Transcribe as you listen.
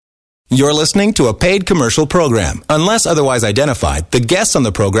You're listening to a paid commercial program. Unless otherwise identified, the guests on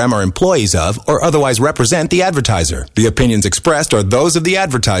the program are employees of or otherwise represent the advertiser. The opinions expressed are those of the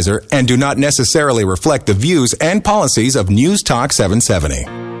advertiser and do not necessarily reflect the views and policies of News Talk 770.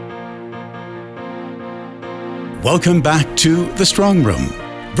 Welcome back to the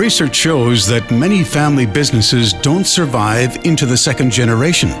Strongroom. Research shows that many family businesses don't survive into the second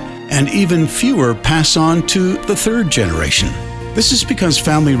generation, and even fewer pass on to the third generation. This is because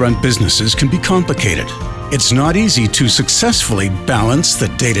family-run businesses can be complicated. It's not easy to successfully balance the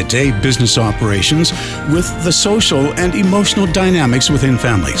day-to-day business operations with the social and emotional dynamics within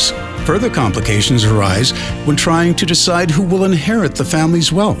families. Further complications arise when trying to decide who will inherit the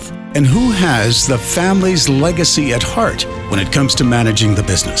family's wealth and who has the family's legacy at heart when it comes to managing the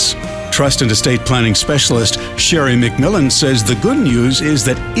business. Trust and estate planning specialist Sherry McMillan says the good news is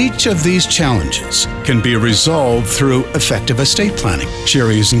that each of these challenges can be resolved through effective estate planning.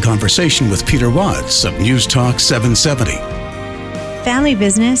 Sherry is in conversation with Peter Watts of News Talk 770. Family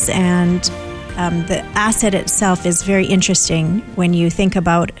business and the asset itself is very interesting when you think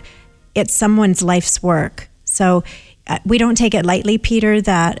about it's someone's life's work. So we don't take it lightly, Peter,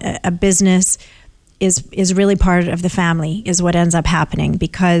 that a business is really part of the family, is what ends up happening.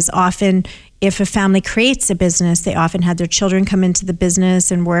 Because often, if a family creates a business, they often have their children come into the business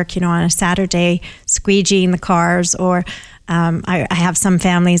and work, on a Saturday, squeegeeing the cars. Or I have some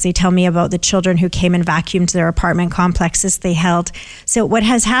families, they tell me about the children who came and vacuumed their apartment complexes they held. So what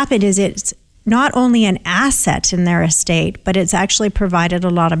has happened is it's not only an asset in their estate, but it's actually provided a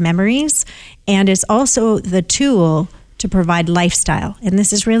lot of memories, and it's also the tool to provide lifestyle. And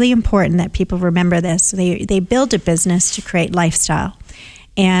this is really important that people remember this. They build a business to create lifestyle.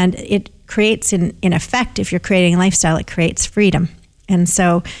 And it creates, in effect, if you're creating a lifestyle, it creates freedom. And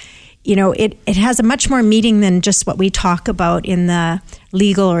so, it has a much more meaning than just what we talk about in the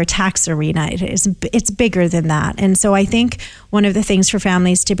legal or tax arena. It's bigger than that. And so I think one of the things for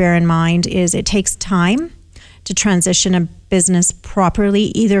families to bear in mind is it takes time to transition a business properly,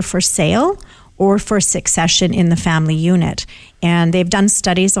 either for sale or for succession in the family unit. And they've done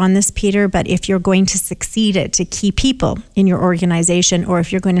studies on this, Peter, but if you're going to succeed it to key people in your organization, or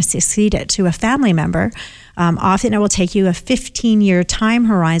if you're going to succeed it to a family member, often it will take you a 15-year time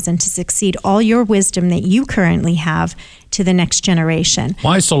horizon to succeed all your wisdom that you currently have to the next generation.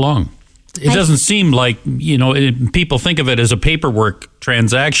 Why so long? It doesn't seem like, people think of it as a paperwork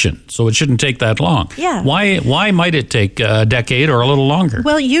transaction, so it shouldn't take that long. Yeah. Why might it take a decade or a little longer?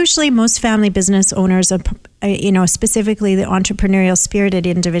 Well, usually most family business owners are, specifically the entrepreneurial spirited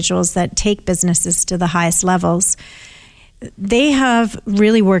individuals that take businesses to the highest levels, they have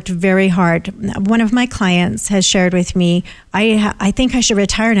really worked very hard. One of my clients has shared with me, I think I should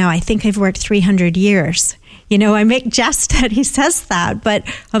retire now. I think I've worked 300 years. I make jest that he says that, but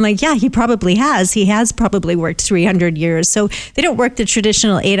I'm like, yeah, he probably has. He has probably worked 300 years. So they don't work the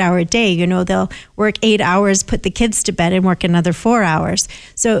traditional 8-hour day. They'll work 8 hours, put the kids to bed, and work another 4 hours.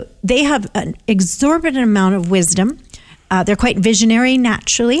 So they have an exorbitant amount of wisdom. They're quite visionary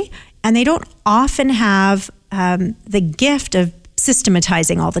naturally, and they don't often have the gift of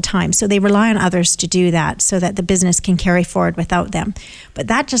systematizing all the time. So they rely on others to do that so that the business can carry forward without them. But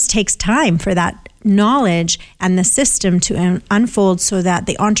that just takes time for that knowledge and the system to unfold so that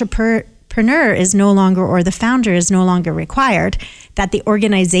the entrepreneur is no longer, or the founder is no longer required, that the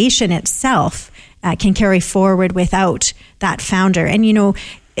organization itself can carry forward without that founder. And,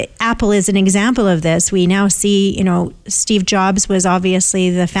 Apple is an example of this. We now see, Steve Jobs was obviously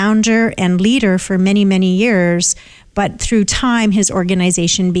the founder and leader for many, many years, but through time, his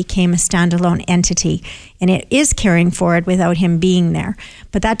organization became a standalone entity, and it is carrying forward without him being there.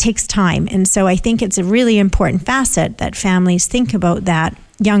 But that takes time. And so I think it's a really important facet that families think about that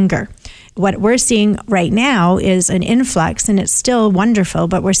younger. What we're seeing right now is an influx, and it's still wonderful,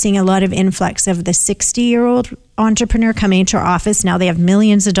 but we're seeing a lot of influx of the 60-year-old entrepreneur coming into our office. Now they have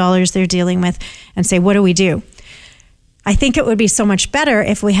millions of dollars they're dealing with, and say, what do we do? I think it would be so much better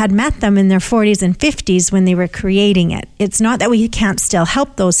if we had met them in their 40s and 50s when they were creating it. It's not that we can't still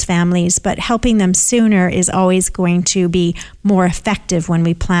help those families, but helping them sooner is always going to be more effective when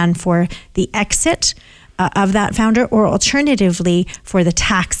we plan for the exit of that founder, or alternatively for the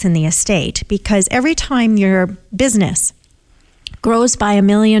tax in the estate. Because every time your business grows by $1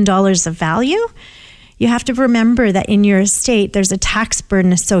 million of value, you have to remember that in your estate, there's a tax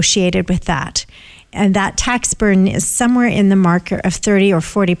burden associated with that. And that tax burden is somewhere in the marker of 30 or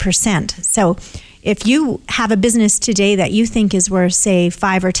 40%. So if you have a business today that you think is worth, say,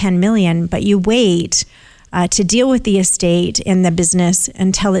 5 or 10 million, but you wait to deal with the estate in the business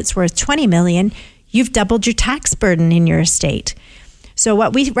until it's worth 20 million, you've doubled your tax burden in your estate. So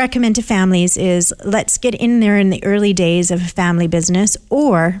what we recommend to families is let's get in there in the early days of a family business.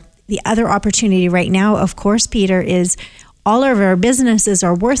 Or the other opportunity right now, of course, Peter, is all of our businesses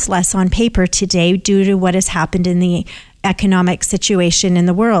are worth less on paper today due to what has happened in the economic situation in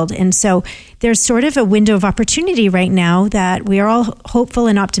the world. And so there's sort of a window of opportunity right now that we are all hopeful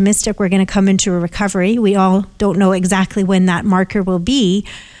and optimistic we're going to come into a recovery. We all don't know exactly when that marker will be.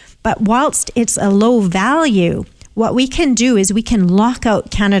 But whilst it's a low value, what we can do is we can lock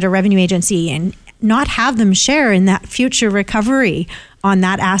out Canada Revenue Agency and not have them share in that future recovery on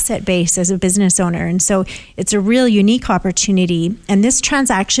that asset base as a business owner. And so it's a real unique opportunity. And this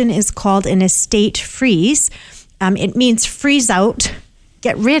transaction is called an estate freeze. It means freeze out,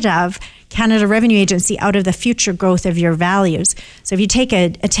 get rid of Canada Revenue Agency out of the future growth of your values. So if you take a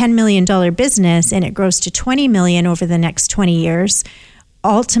 $10 million business and it grows to $20 million over the next 20 years,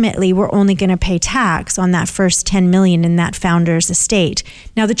 ultimately we're only going to pay tax on that first $10 million in that founder's estate.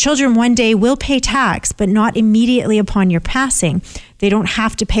 Now the children one day will pay tax, but not immediately upon your passing. They don't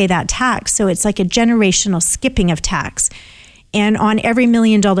have to pay that tax. So it's like a generational skipping of tax. And on every $1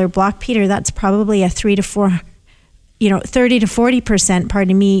 million block, Peter, that's probably a 30 to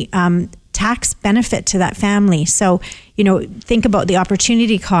 40%, tax benefit to that family. So, think about the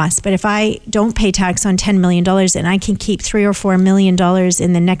opportunity cost. But if I don't pay tax on $10 million and I can keep $3 or $4 million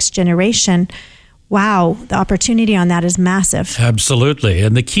in the next generation, wow, the opportunity on that is massive. Absolutely.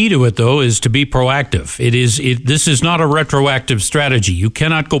 And the key to it, though, is to be proactive. This is not a retroactive strategy. You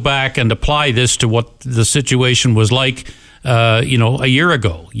cannot go back and apply this to what the situation was like, a year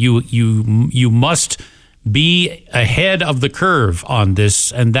ago. You must be ahead of the curve on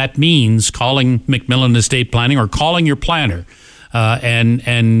this, and that means calling McMillan Estate Planning or calling your planner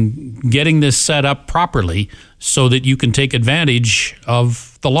and getting this set up properly so that you can take advantage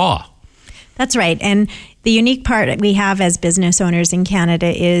of the law. That's right. And the unique part that we have as business owners in Canada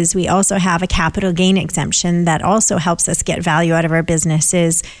is we also have a capital gain exemption that also helps us get value out of our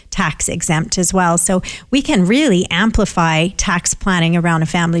businesses, tax exempt as well. So we can really amplify tax planning around a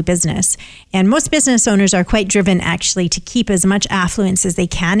family business. And most business owners are quite driven actually to keep as much affluence as they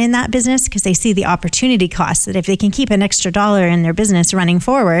can in that business because they see the opportunity cost that if they can keep an extra dollar in their business running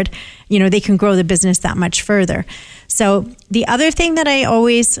forward, they can grow the business that much further. So the other thing that I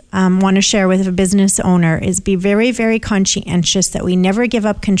always want to share with a business owner is be very, very conscientious that we never give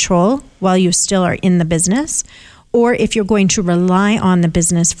up control while you still are in the business, or if you're going to rely on the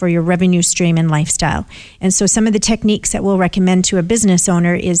business for your revenue stream and lifestyle. And so some of the techniques that we'll recommend to a business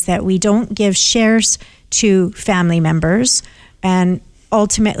owner is that we don't give shares to family members. And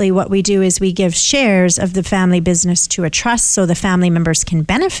ultimately what we do is we give shares of the family business to a trust so the family members can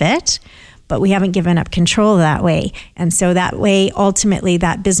benefit, but we haven't given up control that way. And so that way, ultimately,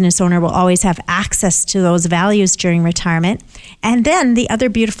 that business owner will always have access to those values during retirement. And then the other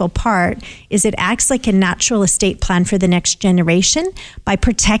beautiful part is it acts like a natural estate plan for the next generation by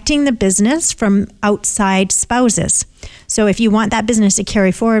protecting the business from outside spouses. So if you want that business to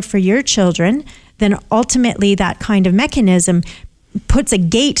carry forward for your children, then ultimately that kind of mechanism puts a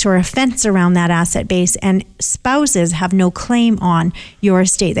gate or a fence around that asset base, and spouses have no claim on your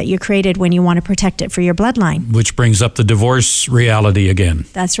estate that you created when you want to protect it for your bloodline. Which brings up the divorce reality again.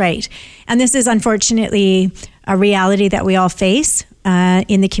 That's right. And this is unfortunately a reality that we all face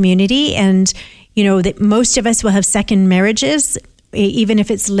in the community. And, that most of us will have second marriages, even if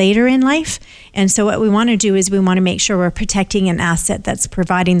it's later in life. And so what we want to do is we want to make sure we're protecting an asset that's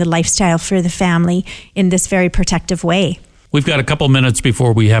providing the lifestyle for the family in this very protective way. We've got a couple minutes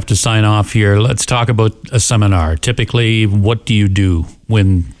before we have to sign off here. Let's talk about a seminar. Typically, what do you do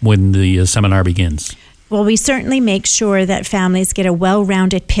when the seminar begins? Well, we certainly make sure that families get a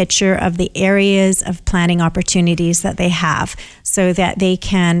well-rounded picture of the areas of planning opportunities that they have so that they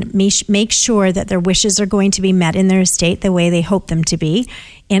can make sure that their wishes are going to be met in their estate the way they hope them to be,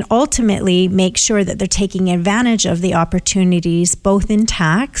 and ultimately make sure that they're taking advantage of the opportunities both in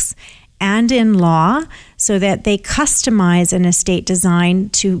tax and in law so that they customize an estate design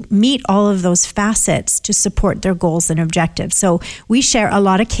to meet all of those facets to support their goals and objectives. So we share a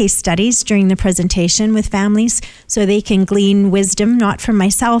lot of case studies during the presentation with families so they can glean wisdom, not from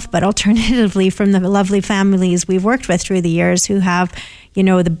myself, but alternatively from the lovely families we've worked with through the years who have,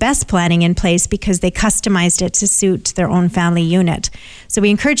 the best planning in place because they customized it to suit their own family unit. So we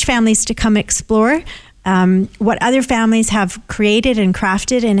encourage families to come explore what other families have created and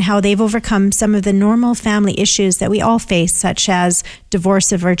crafted and how they've overcome some of the normal family issues that we all face, such as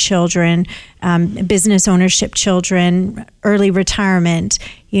divorce of our children, business ownership children, early retirement,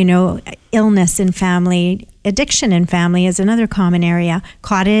 illness in family, addiction in family is another common area,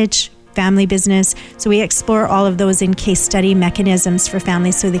 cottage, family business. So we explore all of those in case study mechanisms for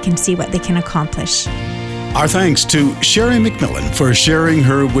families so they can see what they can accomplish. Our thanks to Sherry McMillan for sharing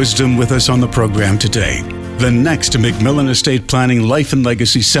her wisdom with us on the program today. The next McMillan Estate Planning Life and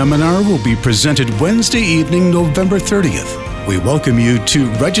Legacy Seminar will be presented Wednesday evening, November 30th. We welcome you to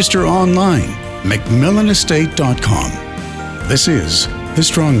register online, mcmillanestate.com. This is The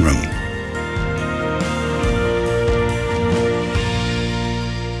Strongroom.